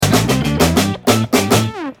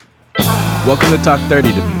Welcome to Talk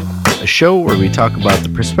 30 to Me, a show where we talk about the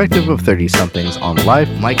perspective of 30-somethings on life,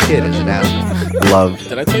 My kid is an asshole. love,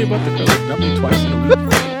 Did I tell you about the girl that dumped me twice in a week?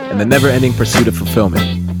 and the never-ending pursuit of fulfillment.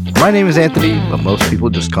 My name is Anthony, but most people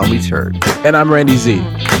just call me Turd. And I'm Randy Z.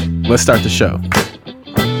 Let's start the show.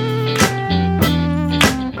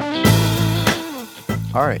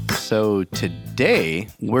 All right, so today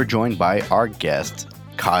we're joined by our guest,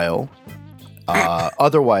 Kyle,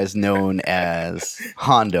 otherwise known as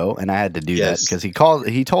Hondo, and I had to do that because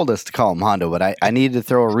he told us to call him Hondo, but I needed to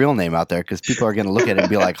throw a real name out there because people are going to look at it and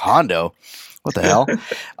be like, Hondo, what the hell?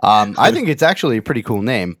 I think it's actually a pretty cool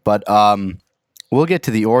name, but we'll get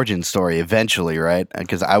to the origin story eventually, right?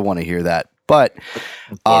 Because I want to hear that. But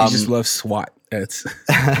You just love SWAT. It's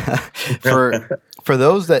for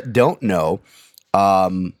those that don't know,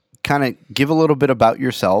 kind of give a little bit about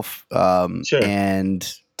yourself Sure.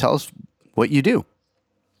 and tell us what you do.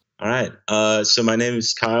 All right. So my name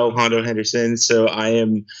is Kyle Hondo Henderson. So I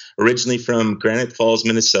am originally from Granite Falls,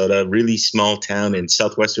 Minnesota, a really small town in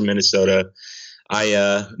southwestern Minnesota.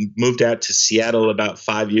 I moved out to Seattle about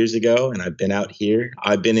 5 years ago, and I've been out here.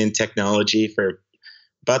 I've been in technology for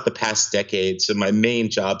about the past decade. So my main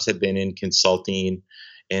jobs have been in consulting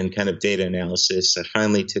and kind of data analysis. I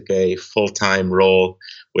finally took a full-time role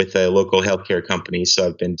with a local healthcare company. So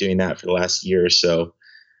I've been doing that for the last year or so.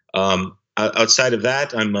 Outside of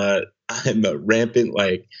that, I'm a rampant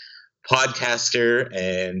podcaster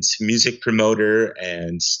and music promoter,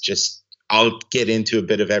 and just I'll get into a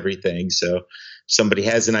bit of everything. So if somebody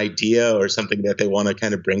has an idea or something that they want to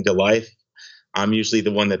kind of bring to life, I'm usually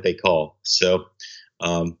the one that they call. So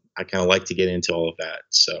I kind of like to get into all of that.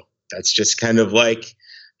 So that's just kind of like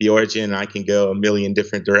the origin. I can go a million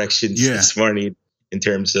different directions this morning in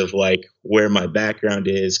terms of where my background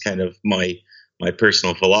is, kind of my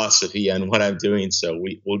personal philosophy on what I'm doing. So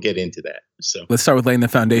we'll get into that. So let's start with laying the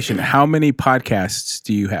foundation. How many podcasts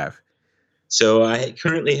do you have? So I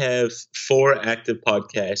currently have 4 active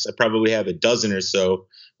podcasts. I probably have a dozen or so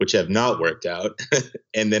which have not worked out,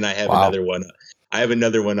 and then I have another one. I have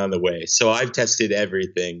another one on the way. So I've tested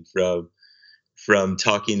everything from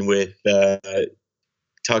talking with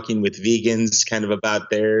vegans, kind of about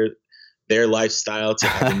their lifestyle, to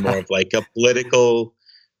having more of a political,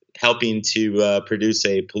 helping to produce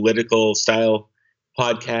a political style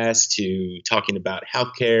podcast, to talking about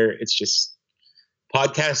healthcare. It's just,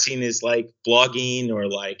 podcasting is like blogging or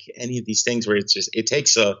any of these things where it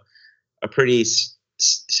takes a pretty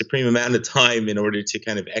supreme amount of time in order to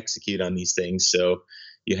kind of execute on these things. So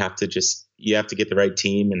you have to get the right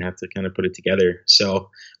team and have to kind of put it together. So,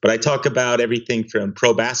 but I talk about everything from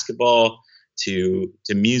pro basketball to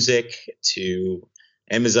music to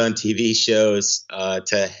Amazon TV shows,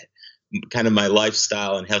 to kind of my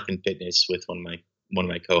lifestyle and health and fitness with one of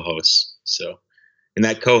my co-hosts. So, and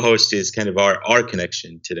that co-host is kind of our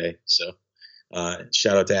connection today. So,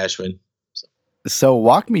 shout out to Ashwin. So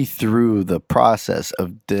walk me through the process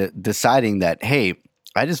of deciding that, hey,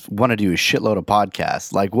 I just want to do a shitload of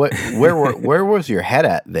podcasts. Where was your head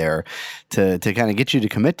at there to kind of get you to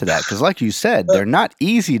commit to that? Because like you said, they're not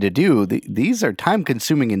easy to do. These are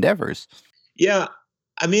time-consuming endeavors. Yeah.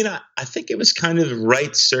 I mean, I think it was kind of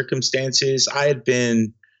right circumstances. I'd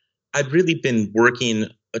really been working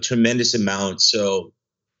a tremendous amount. So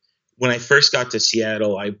when I first got to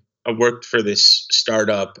Seattle, I worked for this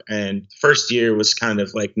startup, and the first year was kind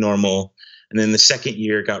of normal. And then the second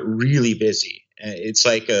year got really busy. It's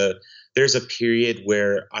there's a period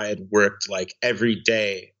where I had worked every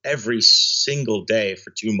single day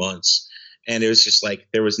for 2 months. And it was just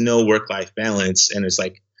there was no work-life balance. And it's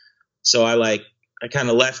so I kind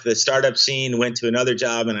of left the startup scene, went to another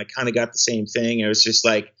job, and I kind of got the same thing. It was just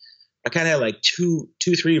I kind of had two,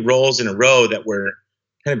 3 roles in a row that were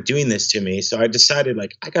kind of doing this to me. So I decided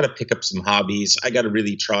I got to pick up some hobbies. I got to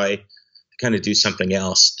really try to kind of do something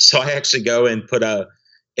else. So I actually go and put an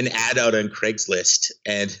ad out on Craigslist,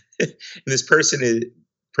 and this person,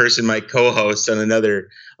 my co-host on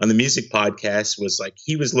the music podcast, was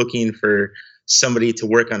he was looking for somebody to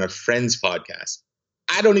work on a Friends podcast.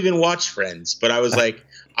 I don't even watch Friends, but I was I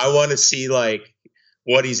want to see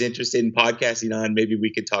what he's interested in podcasting on. Maybe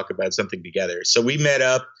we could talk about something together. So we met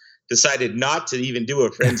up, decided not to even do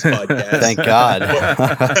a Friends podcast. Thank God.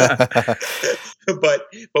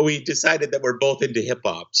 but we decided that we're both into hip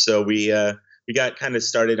hop. So we got kind of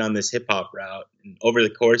started on this hip hop route. And over the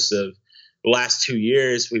course of the last 2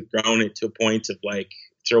 years, we've grown it to a point of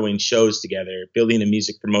throwing shows together, building a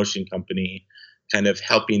music promotion company, kind of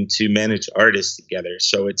helping to manage artists together.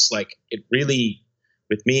 So it's it really,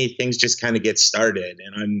 with me, things just kind of get started,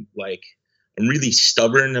 and I'm really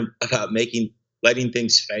stubborn about letting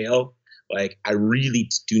things fail. Like, I really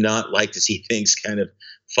do not like to see things kind of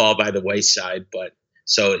fall by the wayside. But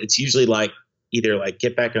so it's usually like either like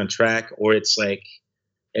get back on track, or it's like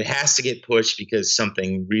it has to get pushed because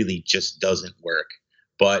something really just doesn't work.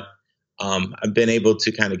 But I've been able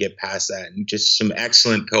to kind of get past that, and just some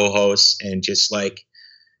excellent co-hosts, and just like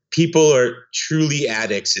people are truly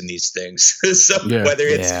addicts in these things. So whether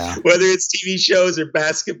it's TV shows or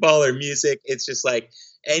basketball or music, it's just like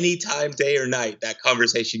any time, day or night, that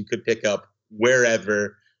conversation could pick up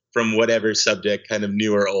wherever from whatever subject, kind of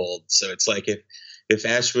new or old. So it's like if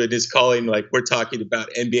Ashwood is calling, like we're talking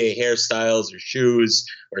about NBA hairstyles or shoes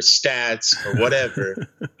or stats or whatever,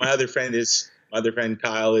 my other friend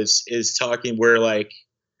Kyle is talking. We're like,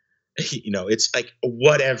 it's like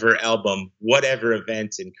whatever album, whatever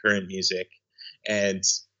event in current music. And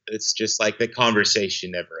it's just like the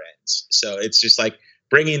conversation never ends. So it's just like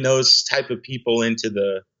bringing those type of people into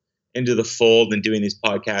the fold, and doing these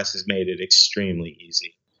podcasts has made it extremely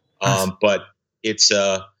easy. But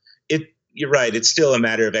you're right. It's still a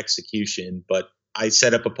matter of execution, but I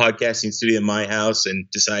set up a podcasting studio in my house and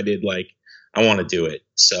decided like, I want to do it.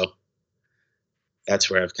 So that's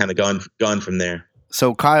where I've kind of gone from there.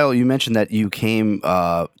 So, Kyle, you mentioned that you came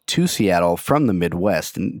to Seattle from the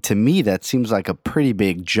Midwest, and to me, that seems like a pretty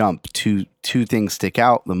big jump. Two things stick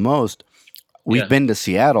out the most. We've been to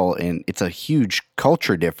Seattle, and it's a huge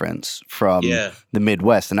culture difference from the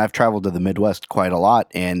Midwest. And I've traveled to the Midwest quite a lot,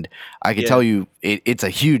 and I can tell you it's a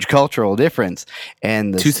huge cultural difference.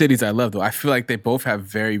 And two cities I love, though. I feel like they both have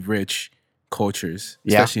very rich cultures,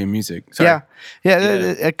 especially in music. Sorry.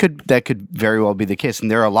 That could very well be the case,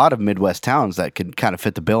 and there are a lot of Midwest towns that could kind of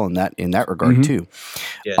fit the bill in that regard too.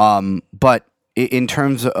 But in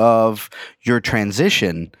terms of your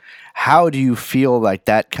transition, how do you feel like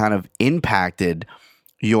that kind of impacted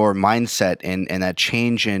your mindset and that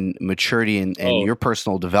change in maturity and your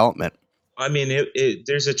personal development? I mean,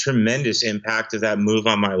 there's a tremendous impact of that move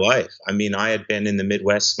on my life. I mean, I had been in the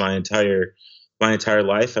Midwest my entire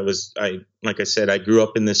life. Like I said, I grew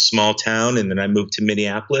up in this small town, and then I moved to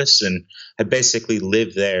Minneapolis, and I basically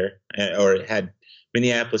lived there,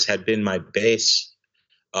 Minneapolis had been my base,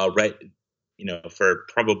 for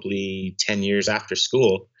probably 10 years after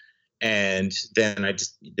school. And then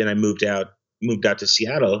I moved out to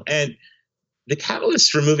Seattle. And the catalyst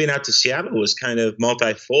for moving out to Seattle was kind of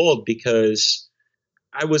multifold, because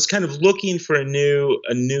I was kind of looking for a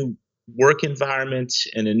new work environment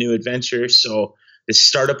and a new adventure. So this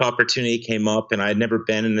startup opportunity came up, and I had never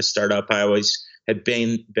been in a startup. I always had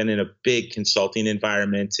been in a big consulting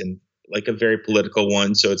environment, and like a very political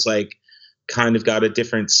one. So it's like kind of got a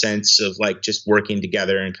different sense of like just working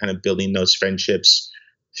together and kind of building those friendships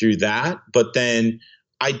through that. But then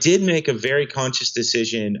I did make a very conscious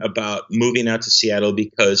decision about moving out to Seattle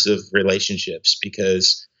because of relationships,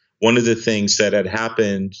 because one of the things that had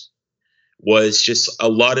happened was just a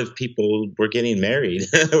lot of people were getting married,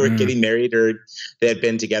 getting married, or they had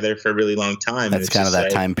been together for a really long time. That's kind of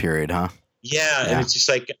that time period, huh? Yeah. And it's just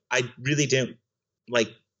like, I really didn't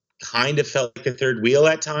kind of felt like a third wheel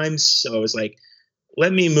at times. So I was like,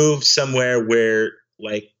 let me move somewhere where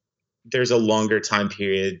like there's a longer time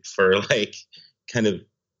period for like kind of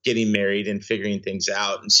getting married and figuring things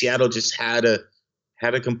out. And Seattle just had a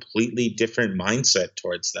completely different mindset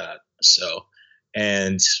towards that.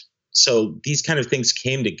 So these kind of things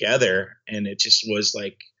came together, and it just was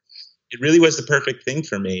like, it really was the perfect thing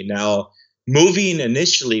for me. Now, moving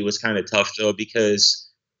initially was kind of tough though, because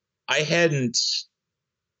I didn't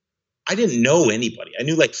know anybody. I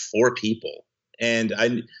knew like 4 people, and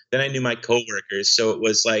then I knew my coworkers. So it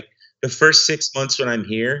was like the first 6 months when I'm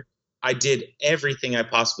here, I did everything I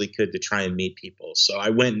possibly could to try and meet people. So I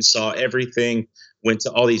went and saw everything, went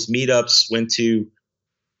to all these meetups, went to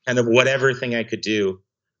kind of whatever thing I could do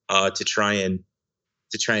to try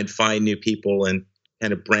and find new people and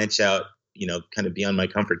kind of branch out, kind of beyond my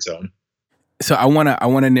comfort zone. So I want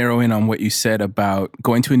to narrow in on what you said about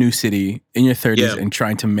going to a new city in your 30s and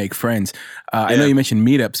trying to make friends. I know you mentioned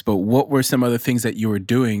meetups, but what were some other things that you were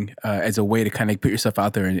doing as a way to kind of put yourself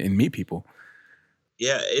out there and meet people?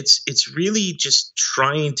 Yeah, it's really just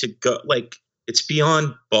trying to go, like, it's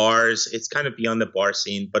beyond bars. It's kind of beyond the bar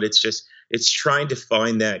scene, but it's trying to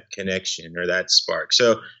find that connection or that spark.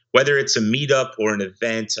 So whether it's a meetup or an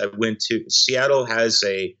event, Seattle has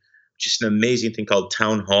just an amazing thing called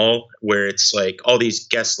Town Hall, where it's like all these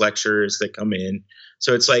guest lecturers that come in.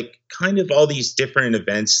 So it's like kind of all these different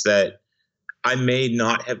events that I may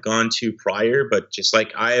not have gone to prior, but just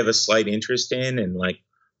like I have a slight interest in and like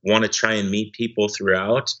want to try and meet people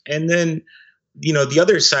throughout. And then, the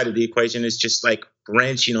other side of the equation is just like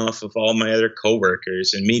branching off of all my other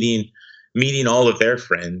coworkers and meeting meeting all of their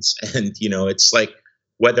friends. And, it's like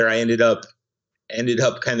whether I ended up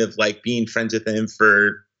kind of like being friends with him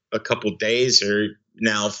for a couple days or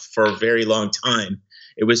now for a very long time,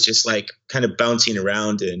 it was just like kind of bouncing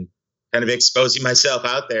around and kind of exposing myself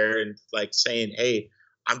out there and like saying, hey,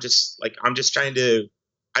 I'm just trying to,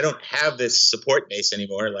 I don't have this support base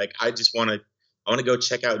anymore. Like, I want to go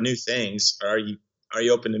check out new things. Are you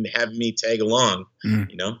open to having me tag along,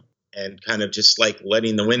 and kind of just like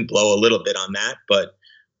letting the wind blow a little bit on that. But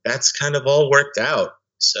that's kind of all worked out.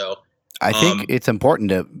 So I think it's important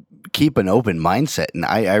to keep an open mindset. And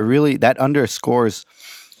I really, that underscores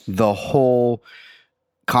the whole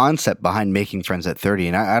concept behind making friends at 30.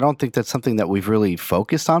 And I don't think that's something that we've really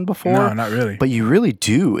focused on before. No, not really. But you really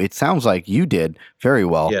do. It sounds like you did very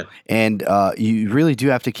well. Yeah. And you really do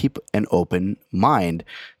have to keep an open mind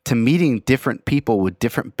to meeting different people with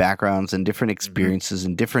different backgrounds and different experiences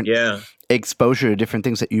and different exposure to different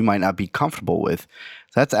things that you might not be comfortable with.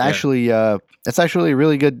 So that's actually a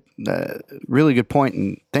really good point.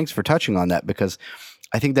 And thanks for touching on that, because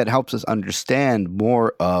I think that helps us understand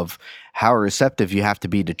more of how receptive you have to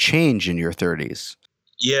be to change in your 30s.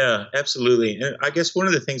 Yeah, absolutely. And I guess one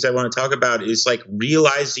of the things I want to talk about is like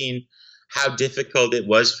realizing how difficult it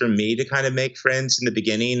was for me to kind of make friends in the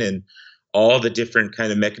beginning, and all the different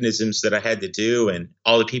kind of mechanisms that I had to do and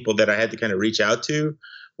all the people that I had to kind of reach out to.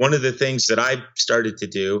 One of the things that I've started to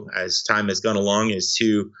do as time has gone along is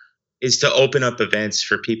to open up events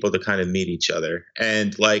for people to kind of meet each other.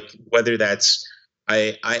 And like, whether that's,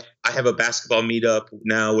 I have a basketball meetup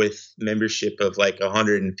now with membership of like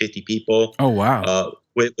 150 people. Oh, wow.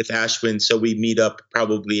 With Ashwin. So we meet up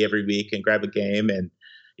probably every week and grab a game and,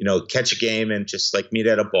 catch a game and just like meet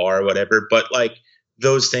at a bar or whatever. But like,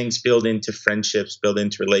 those things build into friendships, build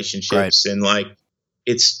into relationships. Right. And like,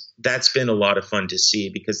 that's been a lot of fun to see,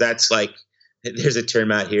 because that's like, there's a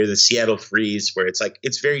term out here, the Seattle freeze, where it's like,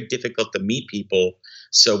 it's very difficult to meet people.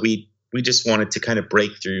 So we just wanted to kind of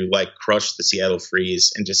break through, like crush the Seattle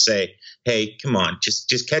freeze and just say, hey, come on,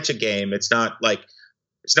 just catch a game. It's not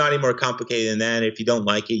any more complicated than that. If you don't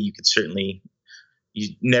like it,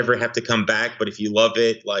 you never have to come back. But if you love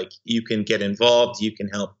it, like, you can get involved, you can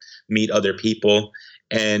help meet other people.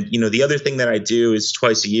 And, the other thing that I do is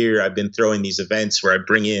twice a year, I've been throwing these events where I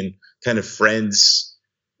bring in kind of friends,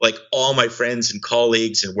 like all my friends and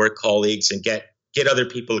colleagues and work colleagues, and get other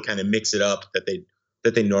people to kind of mix it up that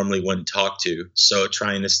they normally wouldn't talk to. So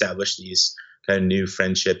try and establish these kind of new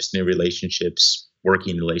friendships, new relationships,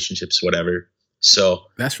 working relationships, whatever. So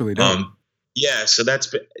that's really dope. So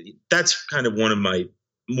that's kind of one of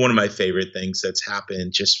my favorite things that's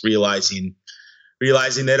happened. Just realizing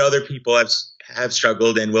that other people have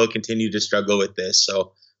struggled and will continue to struggle with this.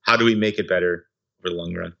 So how do we make it better over the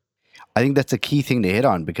long run? I think that's a key thing to hit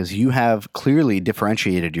on, because you have clearly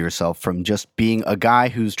differentiated yourself from just being a guy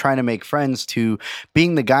who's trying to make friends to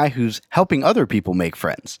being the guy who's helping other people make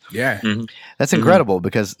friends. Yeah. Mm-hmm. That's incredible,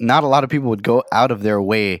 because not a lot of people would go out of their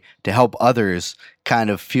way to help others kind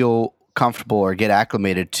of feel comfortable or get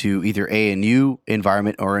acclimated to either a new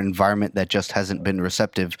environment or an environment that just hasn't been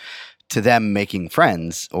receptive to them making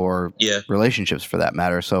friends or relationships for that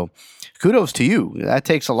matter. So kudos to you. That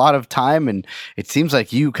takes a lot of time, and it seems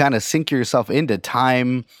like you kind of sink yourself into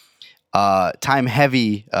time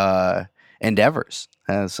heavy endeavors.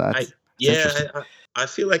 I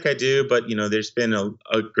feel like I do, but there's been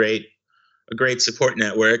a great support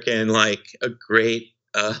network, and like a great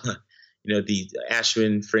the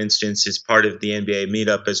Ashwin, for instance, is part of the NBA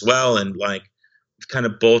meetup as well, and like, kind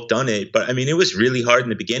of both done it. But I mean, it was really hard in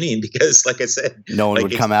the beginning because, like I said, no one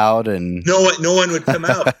would come out, and no one would come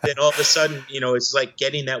out. Then all of a sudden, it's like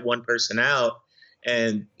getting that one person out,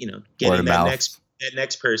 and getting that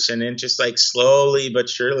next person, and just like slowly but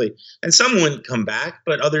surely. And some wouldn't come back,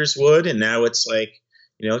 but others would. And now it's like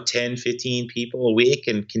 10, 15 people a week,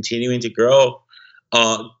 and continuing to grow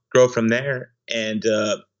from there. And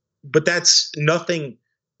but that's nothing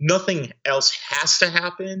else has to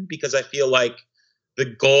happen, because I feel like the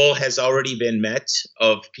goal has already been met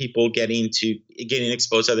of people getting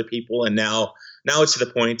exposed to other people. And now it's to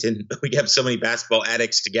the point, and we have so many basketball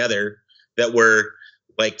addicts together that we're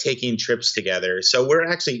like taking trips together. So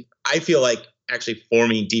I feel like actually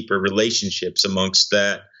forming deeper relationships amongst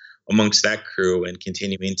that crew, and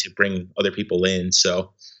continuing to bring other people in.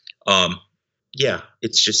 So,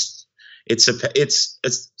 it's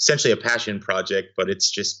essentially a passion project, but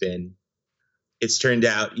it's turned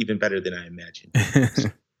out even better than I imagined.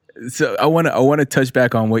 So I want to touch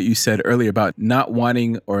back on what you said earlier about not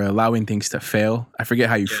wanting or allowing things to fail. I forget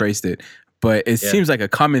how you phrased it, but it seems like a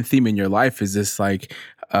common theme in your life is this like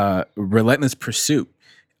relentless pursuit.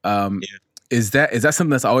 Is that something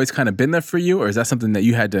that's always kind of been there for you, or is that something that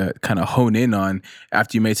you had to kind of hone in on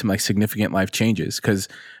after you made some like significant life changes? Because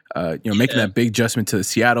making that big adjustment to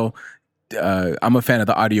Seattle, I'm a fan of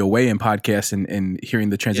the Audio Weigh-In podcast and hearing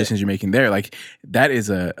the transitions you're making there. Like that is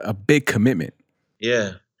a big commitment.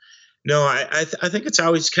 Yeah, no, I think it's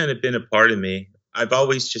always kind of been a part of me. I've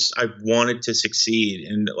wanted to succeed,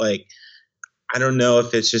 and like I don't know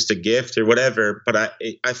if it's just a gift or whatever, but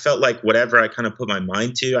I felt like whatever I kind of put my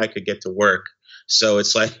mind to, I could get to work. So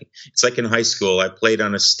it's like in high school, I played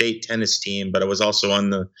on a state tennis team, but I was also on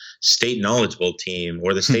the state knowledge bowl team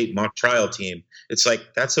or the state mock trial team. It's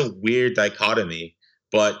like, that's a weird dichotomy,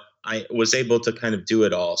 but I was able to kind of do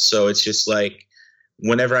it all. So it's just like,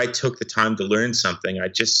 whenever I took the time to learn something, I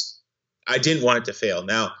didn't want it to fail.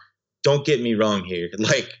 Now, don't get me wrong here.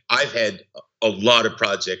 Like I've had a lot of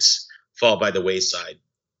projects fall by the wayside.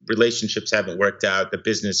 Relationships haven't worked out. The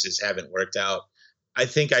businesses haven't worked out. I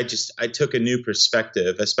think I took a new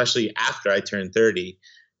perspective, especially after I turned 30,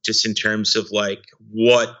 just in terms of like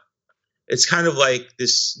it's kind of like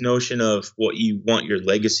this notion of what you want your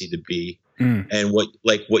legacy to be and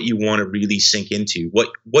what you want to really sink into,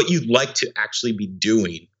 what you'd like to actually be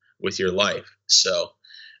doing with your life. So,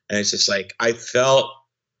 and it's just like, I felt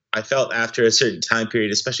after a certain time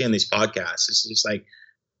period, especially on these podcasts, it's just like,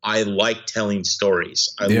 I like telling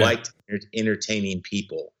stories. I liked entertaining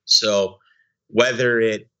people. So whether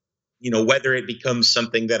it becomes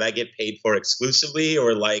something that I get paid for exclusively,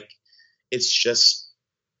 or like it's just,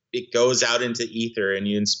 it goes out into ether and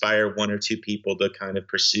you inspire one or two people to kind of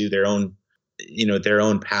pursue their own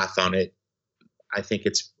path on it. I think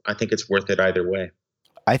it's worth it either way.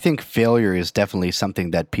 I think failure is definitely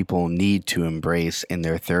something that people need to embrace in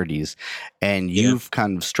their 30s. And you've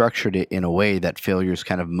kind of structured it in a way that failure's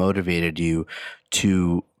kind of motivated you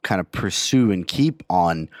to kind of pursue and keep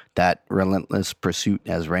on that relentless pursuit,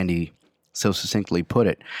 as Randy so succinctly put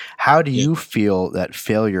it. How do you feel that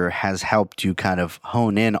failure has helped you kind of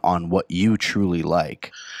hone in on what you truly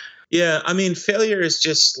like? Yeah, I mean, failure is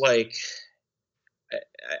just like,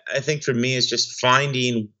 I think for me, it's just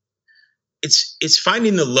finding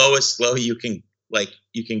the lowest low you can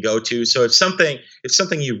go to. So if something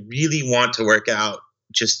you really want to work out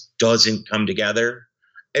just doesn't come together,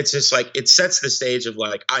 it's just like, it sets the stage of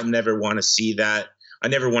like, I never want to see that. I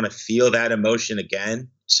never want to feel that emotion again.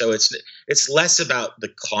 So it's less about the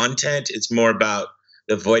content. It's more about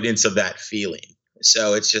the avoidance of that feeling.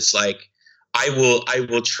 So it's just like, I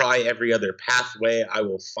will try every other pathway. I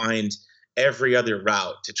will find every other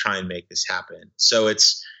route to try and make this happen. So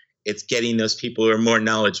it's getting those people who are more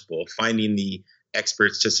knowledgeable, finding the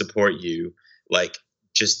experts to support you, like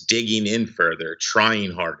just digging in further,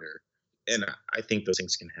 trying harder. And I think those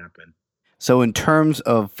things can happen. So in terms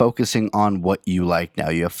of focusing on what you like now,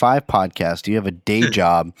 you have 5 podcasts, you have a day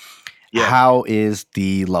job. Yeah. How is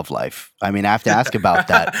the love life? I mean, I have to ask about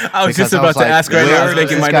that. I was just about to ask right now.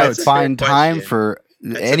 Taking my notes. Find time for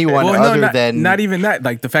anyone than not even that.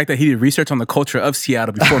 Like the fact that he did research on the culture of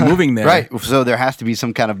Seattle before moving there. Right. So there has to be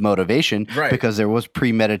some kind of motivation, because there was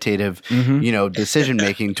premeditative, decision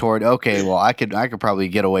making toward, okay, well, I could probably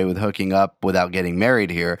get away with hooking up without getting married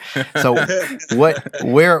here. So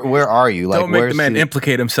where are you? Like, don't make the man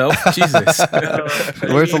implicate himself. Jesus.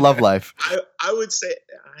 Where's the love life? I would say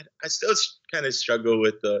I still kind of struggle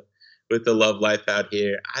with the love life out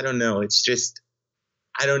here. I don't know. It's just,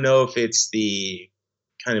 I don't know if it's the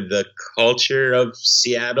kind of the culture of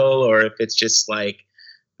Seattle, or if it's just like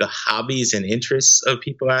the hobbies and interests of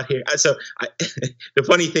people out here. So the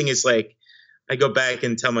funny thing is, like, I go back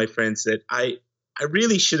and tell my friends that I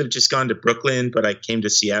really should have just gone to Brooklyn, but I came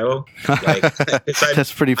to Seattle. Like,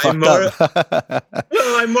 that's pretty fucked up.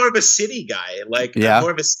 Well, I'm more of a city guy. Like, I'm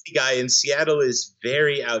more of a city guy, and Seattle is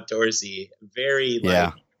very outdoorsy, very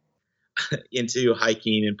into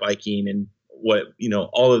hiking and biking and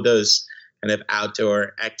all of those kind of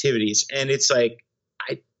outdoor activities. And it's like,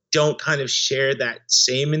 I don't kind of share that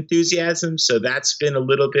same enthusiasm. So that's been a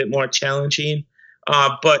little bit more challenging.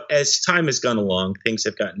 But as time has gone along, things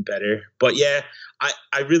have gotten better. But yeah,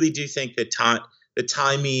 I really do think that the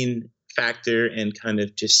timing factor and kind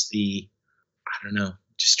of just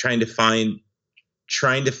just trying to find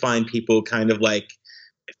people kind of like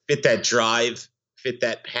fit that drive, fit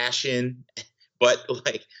that passion. But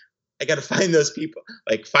like, I got to find those people.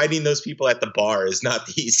 Like, finding those people at the bar is not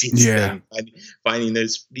the easiest thing. Finding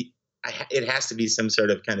those, it has to be some sort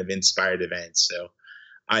of kind of inspired event. So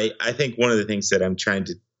I think one of the things that I'm trying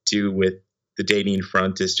to do with the dating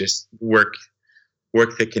front is just work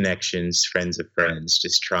the connections, friends of friends,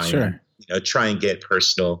 just try and get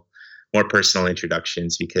more personal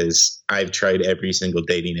introductions, because I've tried every single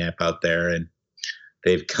dating app out there, and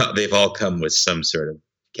they've all come with some sort of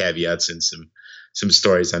caveats and some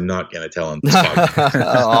stories I'm not going to tell on this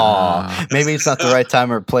podcast. Maybe it's not the right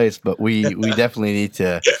time or place, but we definitely need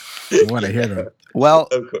to want to hear them. Well,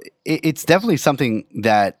 it's definitely something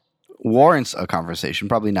that warrants a conversation.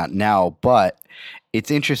 Probably not now, but it's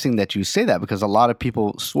interesting that you say that because a lot of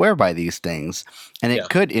people swear by these things, and it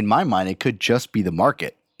could, in my mind, it could just be the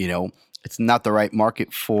market. It's not the right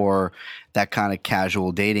market for that kind of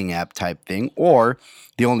casual dating app type thing, or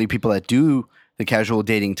the only people that do the casual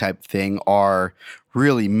dating type thing are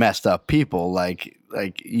really messed up people. Like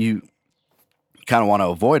you kind of want to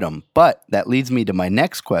avoid them. But that leads me to my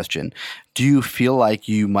next question. Do you feel like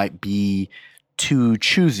you might be too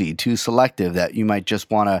choosy, too selective, that you might just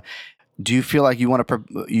want to? Do you feel like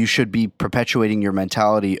you should be perpetuating your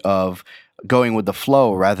mentality of going with the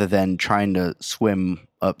flow rather than trying to swim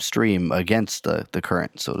upstream against the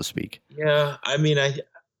current, so to speak? Yeah, I mean,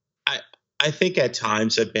 I think at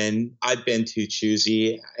times I've been too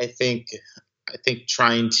choosy. I think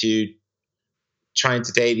trying to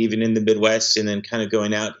date even in the Midwest and then kind of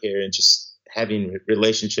going out here and just having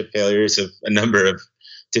relationship failures of a number of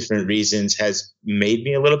different reasons has made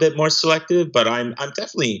me a little bit more selective. But I'm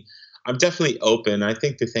definitely open. I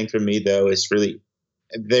think the thing for me though is really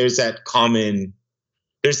there's that common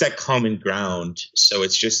ground. So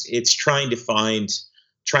it's trying to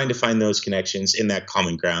find those connections in that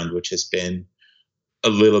common ground, which has been a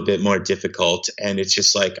little bit more difficult. And it's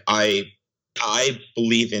just like I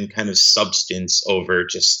believe in kind of substance over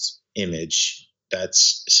just image.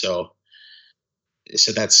 That's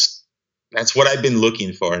what I've been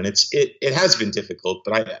looking for, and it has been difficult,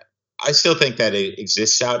 but I still think that it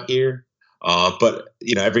exists out here. But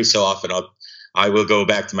every so often I will go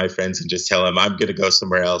back to my friends and just tell them I'm going to go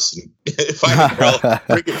somewhere else and find a girl,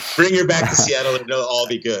 bring her back to Seattle, and it'll all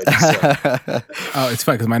be good. So. Oh, it's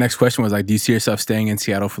funny because my next question was like, do you see yourself staying in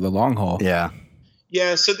Seattle for the long haul? Yeah.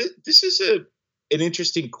 Yeah. So this is an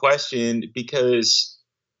interesting question because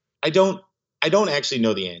I don't actually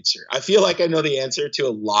know the answer. I feel like I know the answer to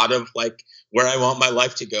a lot of like where I want my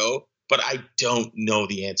life to go, but I don't know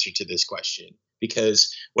the answer to this question.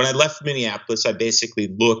 Because when I left Minneapolis, I basically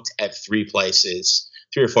looked at 3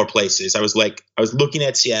 or 4 places. I was looking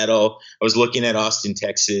at Seattle, I was looking at Austin,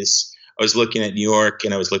 Texas, I was looking at New York,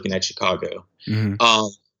 and I was looking at Chicago. Mm-hmm.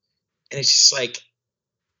 And it's just like,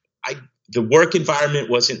 the work environment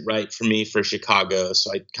wasn't right for me for Chicago.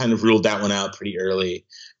 So I kind of ruled that one out pretty early.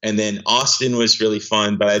 And then Austin was really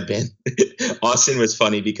fun, but Austin was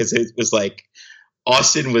funny because it was like,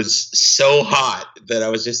 Austin was so hot that I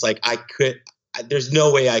was just like, there's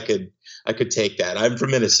no way I could take that. I'm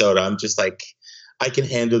from Minnesota. I'm just like, I can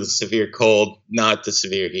handle the severe cold, not the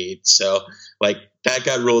severe heat. So like that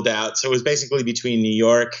got ruled out. So it was basically between New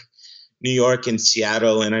York and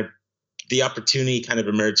Seattle. And the opportunity kind of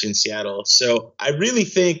emerged in Seattle. So I really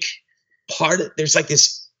think there's like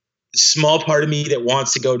this small part of me that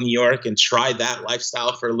wants to go to New York and try that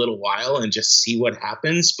lifestyle for a little while and just see what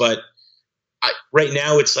happens. But right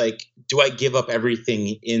now it's like, do I give up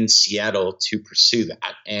everything in Seattle to pursue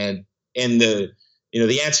that? And the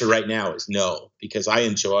answer right now is no, because I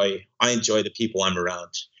enjoy the people I'm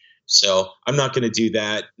around. So I'm not going to do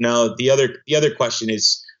that. Now, the other question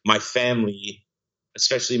is my family,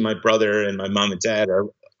 especially my brother and my mom and dad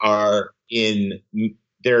they're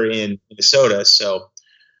in Minnesota. So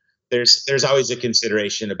there's always a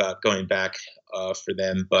consideration about going back for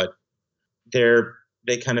them, but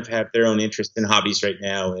they kind of have their own interest in hobbies right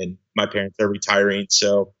now, and my parents are retiring,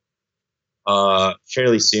 so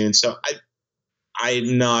fairly soon. So I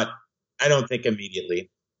don't think immediately.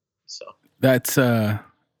 So that's I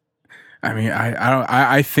mean,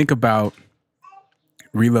 I think about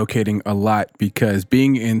relocating a lot because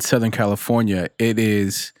being in Southern California, it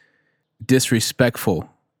is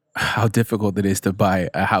disrespectful how difficult it is to buy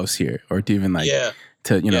a house here or to even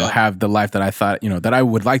have the life that I thought, that I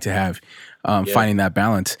would like to have. Finding that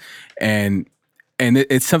balance, and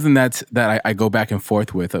it's something that I go back and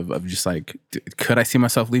forth with of just like, could I see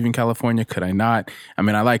myself leaving California? Could I not? I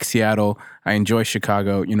mean, I like Seattle. I enjoy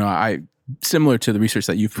Chicago. I similar to the research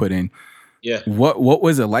that you've put in. Yeah. What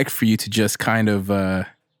was it like for you to just kind of?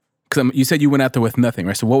 Because you said you went out there with nothing,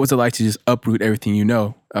 right? So what was it like to just uproot everything you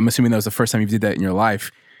know? I'm assuming that was the first time you did that in your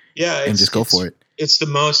life. Yeah, and just go for it. It's the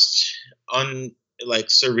most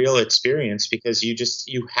surreal experience because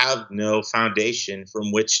you have no foundation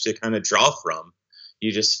from which to kind of draw from.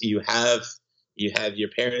 You have your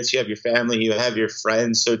parents, you have your family, you have your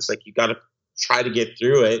friends. So it's like, you got to try to get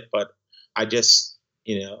through it. But I just,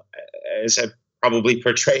 as I've probably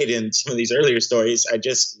portrayed in some of these earlier stories, I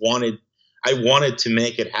wanted to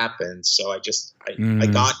make it happen. So I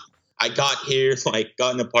I got here, like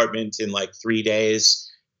got an apartment in like 3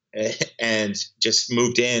 days and just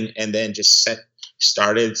moved in, and then just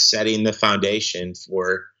started setting the foundation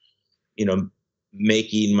for,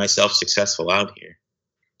 making myself successful out here.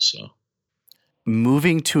 So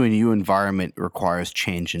moving to a new environment requires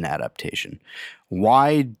change and adaptation.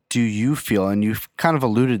 Why do you feel, and you've kind of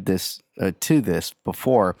alluded to this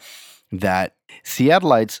before, that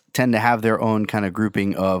Seattleites tend to have their own kind of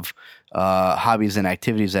grouping of hobbies and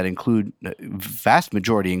activities that include, vast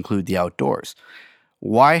majority include the outdoors?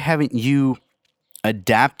 Why haven't you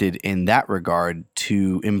adapted in that regard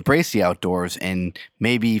to embrace the outdoors and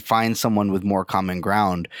maybe find someone with more common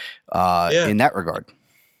ground in that regard?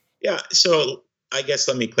 Yeah. So I guess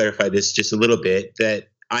let me clarify this just a little bit, that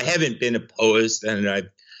I haven't been opposed, and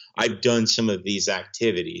I've done some of these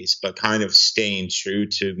activities, but kind of staying true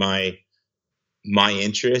to my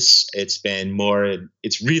interests. It's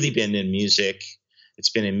really been in music. It's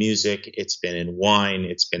been in wine,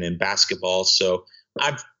 it's been in basketball. So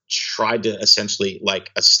I've tried to essentially like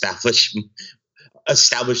establish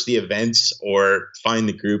the events or find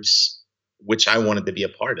the groups which I wanted to be a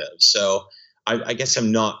part of. So I guess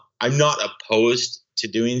I'm not opposed to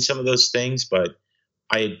doing some of those things, but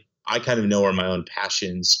I kind of know where my own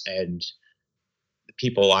passions and the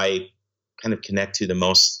people I kind of connect to the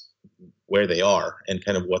most, where they are, and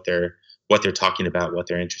kind of what they're talking about, what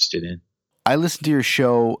they're interested in. I listened to your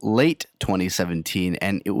show late 2017,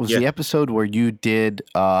 and it was the episode where you did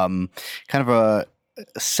kind of a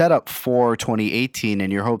setup for 2018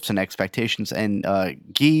 and your hopes and expectations. And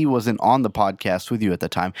Guy wasn't on the podcast with you at the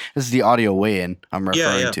time. This is the audio weigh-in I'm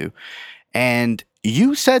referring to. And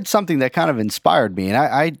you said something that kind of inspired me,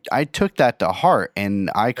 and I took that to heart, and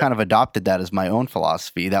I kind of adopted that as my own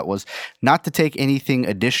philosophy. That was not to take anything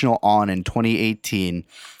additional on in 2018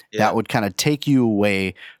 that would kind of take you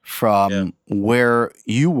away from where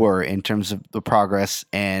you were in terms of the progress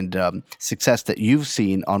and success that you've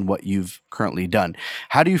seen on what you've currently done.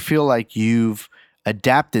 How do you feel like you've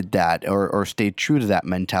adapted that or stayed true to that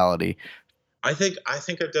mentality? I think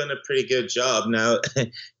I've done a pretty good job. Now,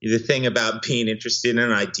 the thing about being interested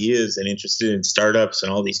in ideas and interested in startups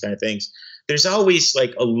and all these kind of things, there's always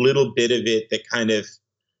like a little bit of it that kind of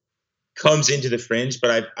comes into the fringe,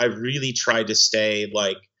 but I've really tried to stay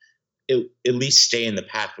like, at least stay in the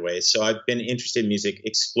pathway. So I've been interested in music,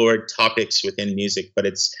 explored topics within music, but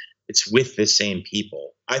it's with the same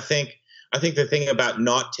people. I think the thing about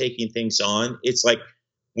not taking things on, it's like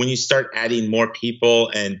when you start adding more people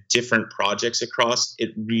and different projects across, it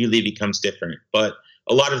really becomes different. But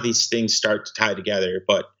a lot of these things start to tie together.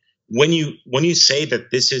 But when you say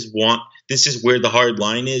that this is where the hard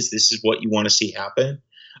line is, this is what you want to see happen,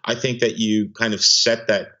 I think that you kind of set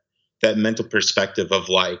that mental perspective of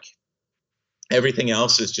like, everything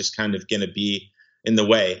else is just kind of going to be in the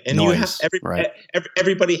way. And noise,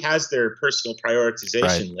 everybody has their personal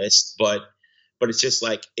prioritization list, but it's just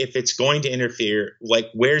like, if it's going to interfere, like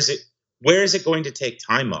where is it going to take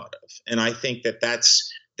time out of? And I think that's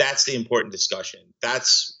the important discussion.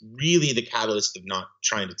 That's really the catalyst of not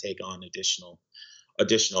trying to take on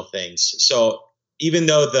additional things. So even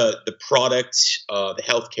though the product, the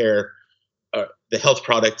health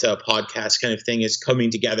product podcast kind of thing is coming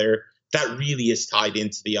together, that really is tied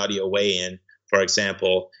into the audio weigh-in, for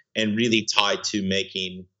example, and really tied to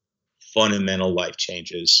making fundamental life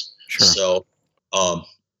changes. Sure.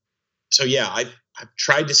 So yeah, I've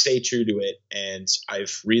tried to stay true to it, and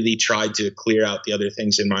I've really tried to clear out the other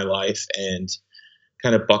things in my life and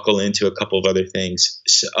kind of buckle into a couple of other things.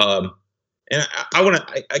 And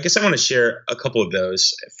I guess I want to share a couple of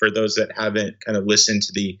those for those that haven't kind of listened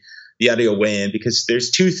to the audio weigh-in, because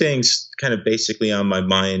there's two things kind of basically on my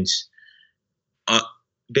mind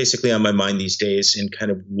these days, and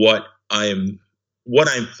kind of what I'm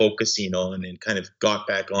focusing on and kind of got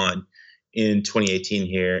back on in 2018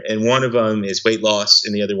 here. And one of them is weight loss,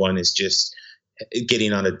 and the other one is just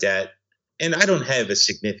getting out of debt. And I don't have a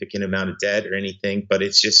significant amount of debt or anything, but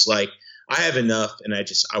it's just like I have enough, and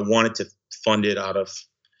I wanted to fund it out of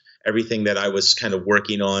everything that I was kind of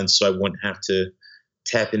working on, so I wouldn't have to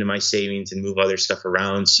tap into my savings and move other stuff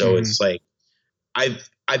around. So it's like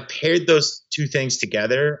I've paired those two things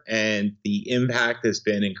together, and the impact has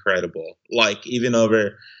been incredible. Like even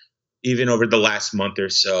over the last month or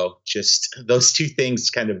so, just those two things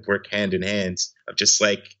kind of work hand in hand, of just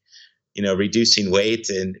like, reducing weight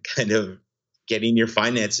and kind of getting your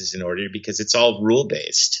finances in order, because it's all rule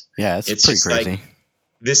based. Yeah, it's pretty crazy.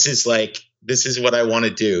 This is what I want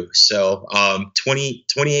to do. So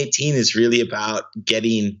 2018 is really about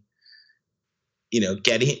getting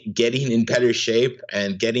in better shape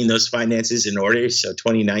and getting those finances in order. So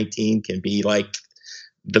 2019 can be like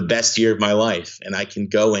the best year of my life, and I can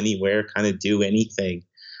go anywhere, kind of do anything.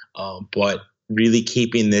 But really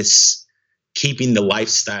keeping the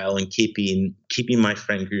lifestyle and keeping my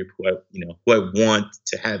friend group who I want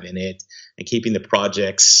to have in it, and keeping the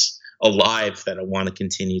projects alive that I want to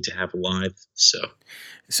continue to have alive.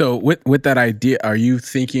 So with that idea, are you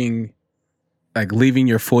thinking like leaving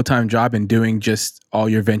your full-time job and doing just all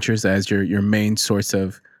your ventures as your main source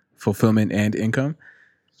of fulfillment and income?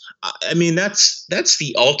 I mean, that's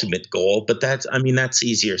the ultimate goal, but that's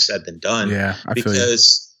easier said than done. Yeah, I feel you.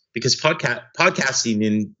 Because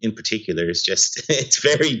podcasting in particular is just it's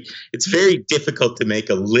very difficult to make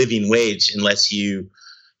a living wage unless you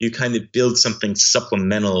kind of build something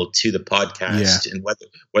supplemental to the podcast. Yeah. And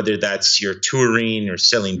whether that's your touring or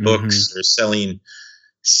selling books or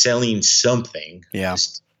selling something,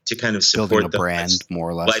 just to kind of support building a brand more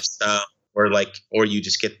or less lifestyle, or you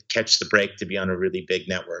just catch the break to be on a really big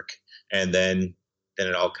network, and then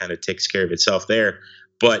it all kind of takes care of itself there.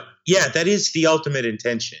 But yeah, that is the ultimate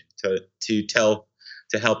intention, to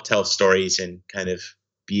help tell stories and kind of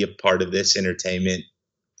be a part of this entertainment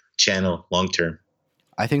channel long term.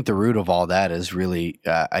 I think the root of all that is really,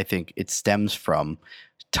 I think it stems from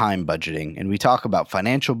time budgeting. And we talk about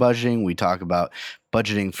financial budgeting. We talk about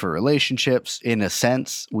budgeting for relationships. In a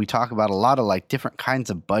sense, we talk about a lot of like different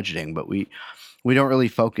kinds of budgeting, but we don't really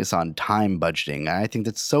focus on time budgeting. And I think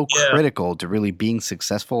that's so critical to really being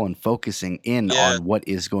successful and focusing in on what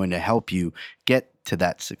is going to help you get to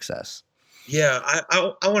that success. Yeah,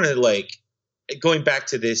 I want to going back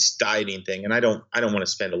to this dieting thing, and I don't want to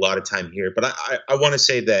spend a lot of time here, but I want to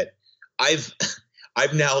say that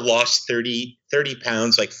I've now lost 30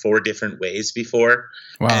 pounds like 4 different ways before.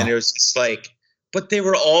 Wow. And it was just but they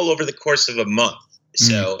were all over the course of a month.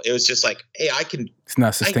 So it was just hey, it's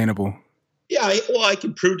not sustainable. I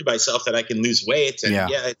can prove to myself that I can lose weight, and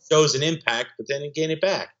it shows an impact, but then gain it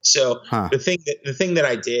back. So the thing that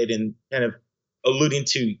I did, and kind of alluding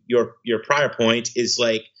to your prior point, is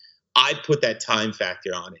I put that time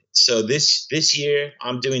factor on it. So this year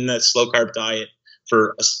I'm doing the slow carb diet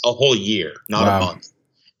for a whole year, not a month.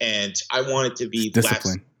 And I want it to be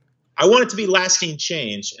discipline. I want it to be lasting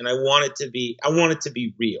change, and I want it to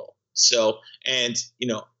be real. So, and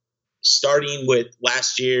starting with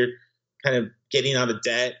last year, kind of getting out of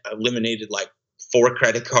debt, I eliminated 4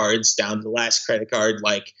 credit cards down to the last credit card,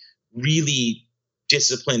 really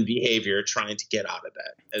disciplined behavior, trying to get out of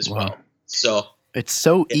that as well. So it's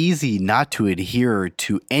so easy not to adhere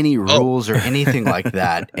to any rules or anything like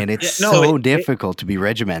that. And it's difficult to be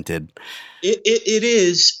regimented. It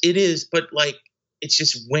is, but it's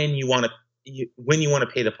just when you want to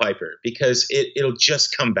pay the piper, because it'll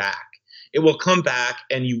just come back. It will come back,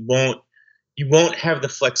 and you won't have the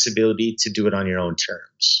flexibility to do it on your own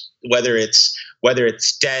terms. Whether it's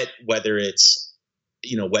debt, whether it's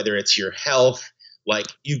your health,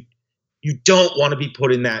 you don't want to be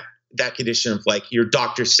put in that condition of your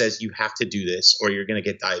doctor says you have to do this or you're going to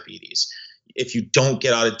get diabetes. If you don't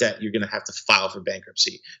get out of debt, you're going to have to file for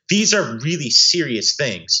bankruptcy. These are really serious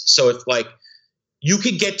things. So if you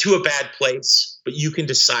could get to a bad place, but you can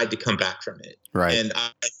decide to come back from it. Right. And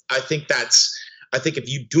I think if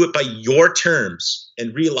you do it by your terms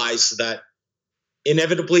and realize that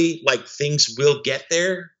inevitably things will get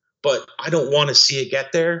there, but I don't want to see it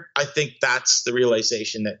get there. I think that's the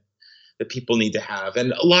realization that people need to have.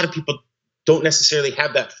 And a lot of people don't necessarily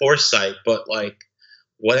have that foresight, but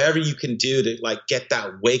whatever you can do to get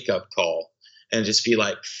that wake up call and just be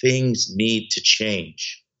things need to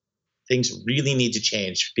change. Things really need to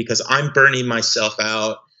change, because I'm burning myself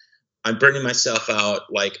out. I'm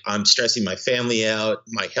stressing my family out.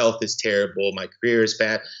 My health is terrible. My career is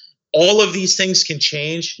bad. All of these things can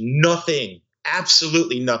change.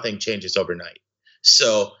 Absolutely nothing changes overnight.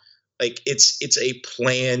 So it's a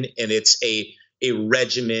plan, and it's a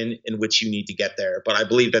regimen in which you need to get there. But I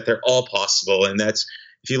believe that they're all possible. And that's,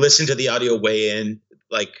 if you listen to the audio weigh-in,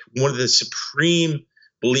 one of the supreme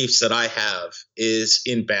beliefs that I have is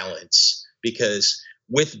in balance, because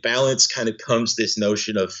with balance kind of comes this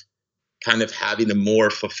notion of kind of having a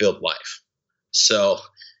more fulfilled life. So,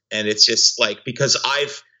 and it's just because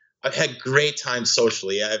I've had great times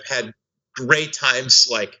socially. I've had great times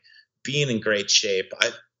being in great shape.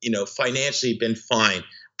 I've financially been fine,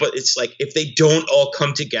 but it's if they don't all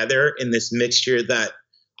come together in this mixture that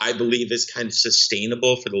I believe is kind of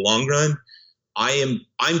sustainable for the long run,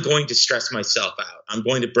 I'm going to stress myself out. I'm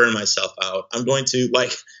going to burn myself out. I'm going to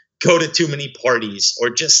go to too many parties, or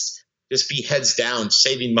just be heads down,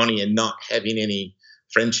 saving money and not having any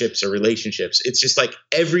friendships or relationships. It's just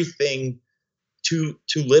everything too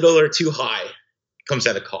little or too high comes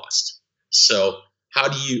at a cost. So how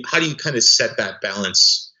do you kind of set that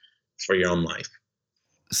balance for your own life?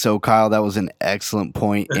 So Kyle, that was an excellent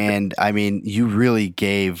point. And I mean, you really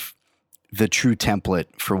gave the true template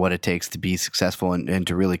for what it takes to be successful and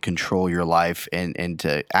to really control your life and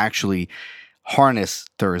to actually harness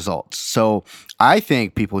the results. So I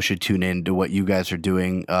think people should tune in to what you guys are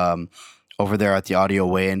doing over there at the Audio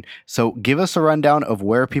Weigh-In. So give us a rundown of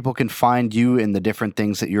where people can find you and the different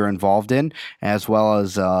things that you're involved in, as well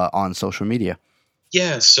as on social media.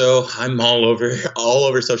 Yeah, so I'm all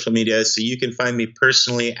over social media. So you can find me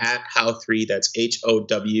personally at How3. That's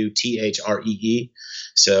HOWTHREE.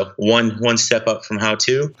 So one step up from How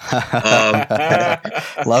To.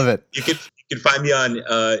 Love it. You can find me on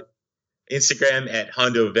Instagram at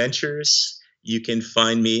Hondo Ventures. You can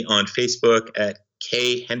find me on Facebook at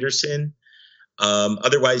K Henderson.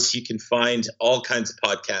 Otherwise, you can find all kinds of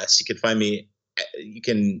podcasts. You can find me.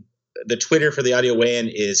 The Twitter for the Audio Weigh-In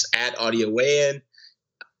is at Audio Weigh-In.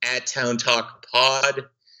 At Town Talk Pod,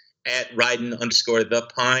 at Ryden_the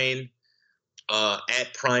Pine,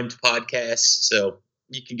 at Primed Podcast. So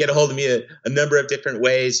you can get a hold of me a number of different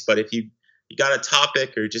ways. But if you got a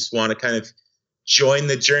topic or just want to kind of join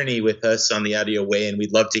the journey with us on the Audio Weigh-In,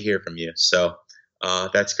 we'd love to hear from you. So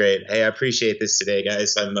that's great. Hey, I appreciate this today,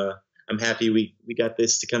 guys. I'm happy we got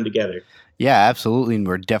this to come together. Yeah, absolutely, and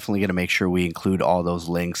we're definitely going to make sure we include all those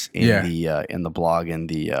links in the blog and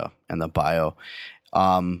the bio.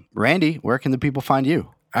 Randy, where can the people find you?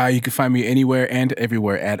 You can find me anywhere and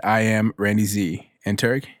everywhere at I am Randy Z. And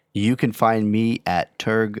Turg? You can find me at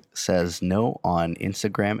Turg Says No on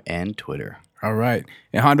Instagram and Twitter. All right.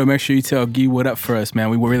 And Hondo, make sure you tell Guy what up for us, man.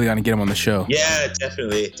 We were really going to get him on the show. Yeah,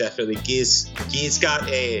 definitely. Guy's got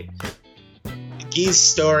Guy's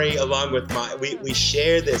story along with mine. We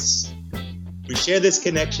share this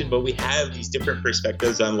connection, but we have these different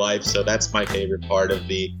perspectives on life. So that's my favorite part of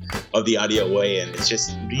the Audio Weigh-In. It's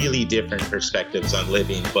just really different perspectives on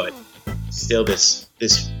living, but still this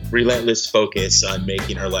relentless focus on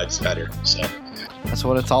making our lives better. So that's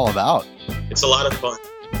what it's all about. It's a lot of fun.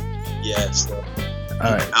 Yeah. So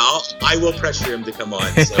all right. I will pressure him to come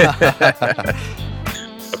on. So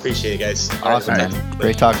appreciate it, guys. Awesome, man.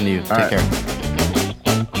 Great talking to you. Take care.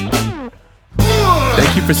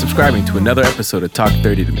 Thank you for subscribing to another episode of Talk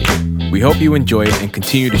 30 to Me. We hope you enjoy it and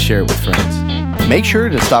continue to share it with friends. Make sure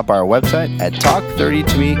to stop by our website at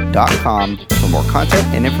talk30tome.com for more content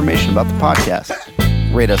and information about the podcast.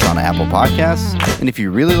 Rate us on Apple Podcasts, and if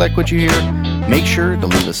you really like what you hear, make sure to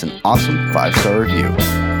leave us an awesome 5-star review.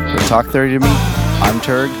 For Talk 30 to Me, I'm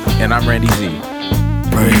Turg. And I'm Randy Z.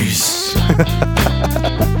 Peace.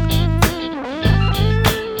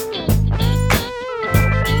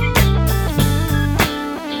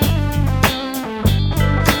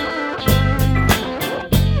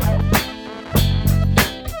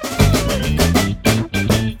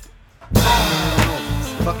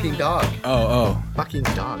 Dog. Oh. Fucking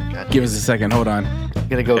dog. God. Give us a second. Hold on.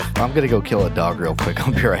 I'm gonna go kill a dog real quick.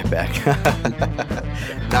 I'll be right back.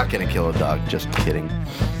 Not gonna kill a dog. Just kidding.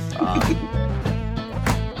 Oh,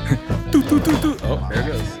 there it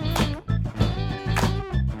goes.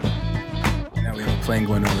 Now we have a plane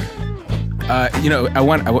going over.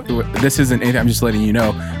 This isn't anything. I'm just letting you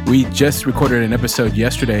know. We just recorded an episode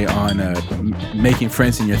yesterday on making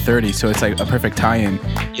friends in your 30s. So it's like a perfect tie-in.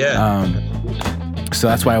 Yeah. So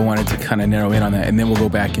that's why I wanted to kind of narrow in on that. And then we'll go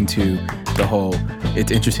back into the whole, it's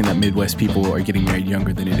interesting that Midwest people are getting married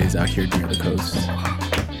younger than it is out here near the coast.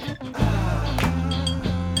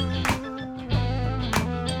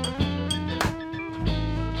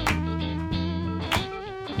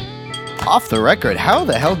 Off the record, how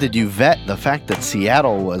the hell did you vet the fact that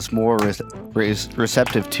Seattle was more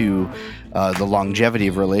receptive to the longevity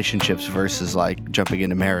of relationships versus like jumping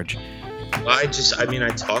into marriage?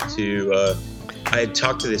 I had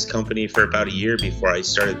talked to this company for about a year before I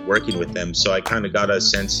started working with them, so I kind of got a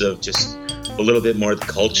sense of just a little bit more of the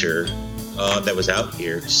culture that was out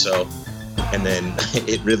here. So, and then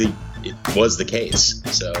it was the case.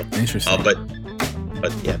 So interesting.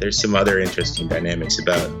 But yeah, there's some other interesting dynamics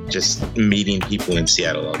about just meeting people in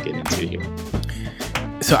Seattle I'll get into here.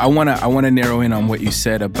 So I wanna narrow in on what you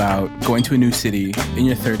said about going to a new city in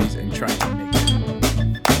your 30s and trying to